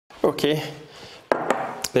Okay,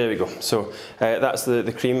 there we go. So that's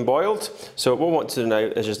the cream boiled. So what we want to do now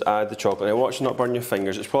is just add the chocolate. Now watch not burn your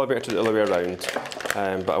fingers. It's probably better to do it the other way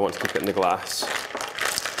around, but I want to keep it in the glass.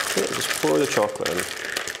 Okay, just pour the chocolate in,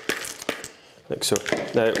 like so.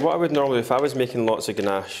 Now what I would normally do if I was making lots of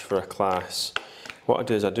ganache for a class, what I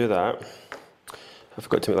do is I do that. I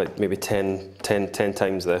forgot to make like maybe 10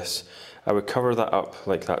 times this. I would cover that up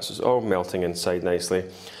like that, so it's all melting inside nicely.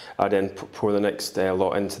 I then pour the next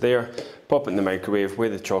lot into there, pop it in the microwave, weigh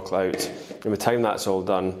the chocolate out, and by the time that's all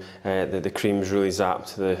done, the cream's really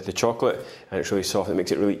zapped the chocolate, and it's really soft. It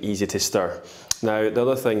makes it really easy to stir. Now the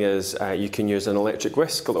other thing is you can use an electric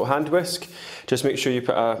whisk, a little hand whisk. Just make sure you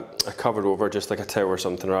put a cover over, just like a towel or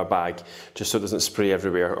something, or a bag, just so it doesn't spray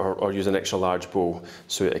everywhere, or use an extra large bowl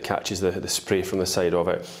so it catches the spray from the side of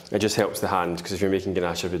it. It just helps the hand, because if you're making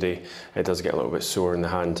ganache every day, it does get a little bit sore in the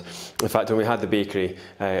hand. In fact, when we had the bakery,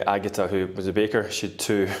 Agatha, who was a baker, she had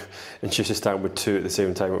two, and she used to stand with two at the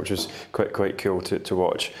same time, which was quite cool to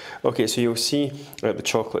watch. Okay, so you'll see the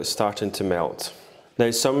chocolate starting to melt. Now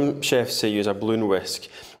some chefs say use a balloon whisk.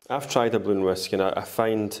 I've tried a balloon whisk and I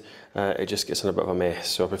find it just gets in a bit of a mess,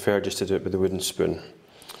 so I prefer just to do it with a wooden spoon.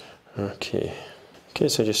 Okay,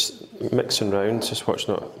 so just mixing round, just watch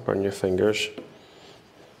not burn your fingers.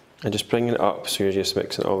 And just bringing it up, so you're just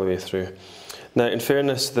mixing it all the way through. Now in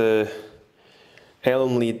fairness, the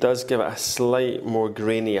elm lead does give it a slight more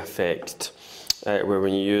grainy effect, where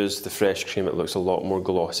when you use the fresh cream it looks a lot more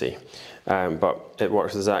glossy. But it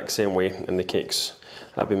works the exact same way in the cakes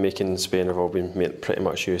I've been making in Spain. Have all been pretty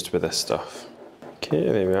much used with this stuff. Okay,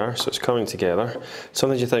 there we are, so it's coming together.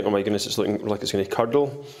 Sometimes you think, oh my goodness, it's looking like it's going to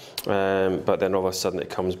curdle, but then all of a sudden it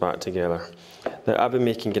comes back together. Now I've been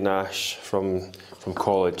making ganache from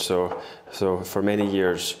college, so for many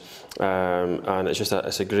years, and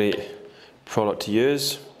it's a great product to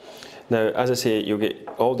use. Now, as I say, you'll get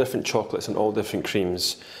all different chocolates and all different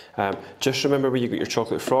creams. Just remember where you get your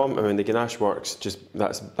chocolate from, and when the ganache works,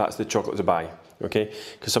 that's the chocolate to buy, okay?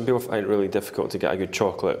 Because some people find it really difficult to get a good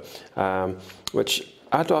chocolate, which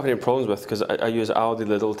I don't have any problems with, because I use Aldi,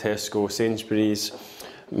 Lidl, Tesco, Sainsbury's,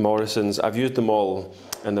 Morrison's. I've used them all,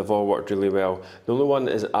 and they've all worked really well. The only one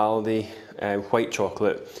is Aldi white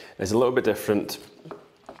chocolate. It's a little bit different.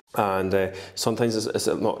 And sometimes it's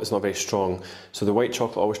not very strong. So the white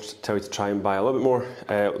chocolate, I always tell you to try and buy a little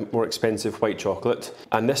bit more expensive white chocolate.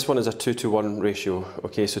 And this one is a 2-to-1 ratio.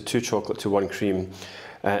 Okay, so 2 chocolate to 1 cream,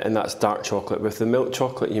 and that's dark chocolate. With the milk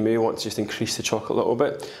chocolate, you may want to just increase the chocolate a little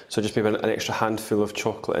bit. So just maybe an extra handful of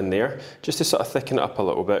chocolate in there, just to sort of thicken it up a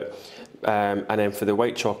little bit. And then for the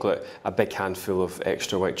white chocolate, a big handful of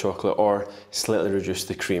extra white chocolate, or slightly reduce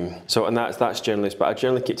the cream. So, and that's generally, but I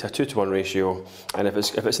generally keep to a 2-to-1 ratio. And if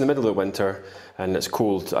it's in the middle of winter and it's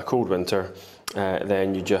cold, a cold winter,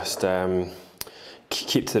 then you just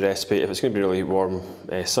keep to the recipe. If it's going to be really warm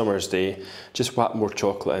summer's day, just whack more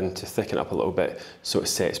chocolate in to thicken up a little bit so it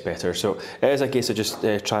sets better. So it is a case of just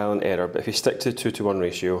trial and error, but if you stick to the 2-to-1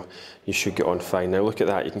 ratio, you should get on fine. Now look at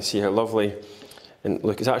that, you can see how lovely. And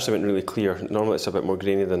look, it's actually went really clear. Normally it's a bit more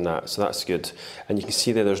grainy than that, so that's good. And you can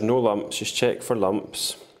see there's no lumps. Just check for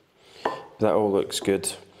lumps. That all looks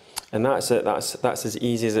good. And that's it. That's as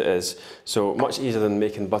easy as it is. So much easier than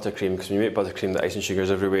making buttercream, because when you make buttercream, the icing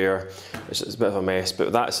sugar's everywhere. It's a bit of a mess,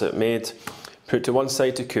 but that's it made. Put it to one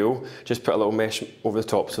side to cool. Just put a little mesh over the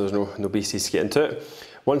top so there's no beasties to get into it.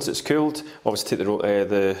 Once it's cooled, obviously take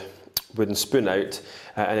the wooden spoon out,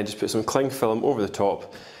 and then just put some cling film over the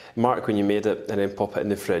top. Mark when you made it, and then pop it in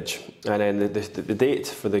the fridge. And then the date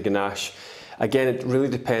for the ganache, again, it really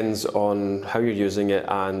depends on how you're using it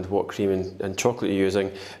and what cream and chocolate you're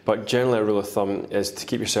using, but generally a rule of thumb is to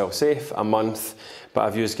keep yourself safe, a month. But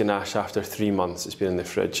I've used ganache after 3 months. It's been in the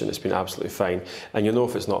fridge and it's been absolutely fine. And you'll know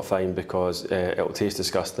if it's not fine, because it'll taste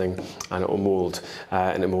disgusting and it'll mould,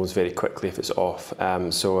 and it moulds very quickly if it's off.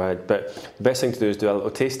 But the best thing to do is do a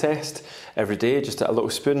little taste test every day, just a little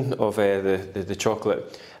spoon of the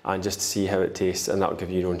chocolate, and just see how it tastes, and that'll give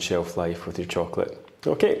you your own shelf life with your chocolate.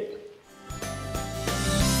 Okay.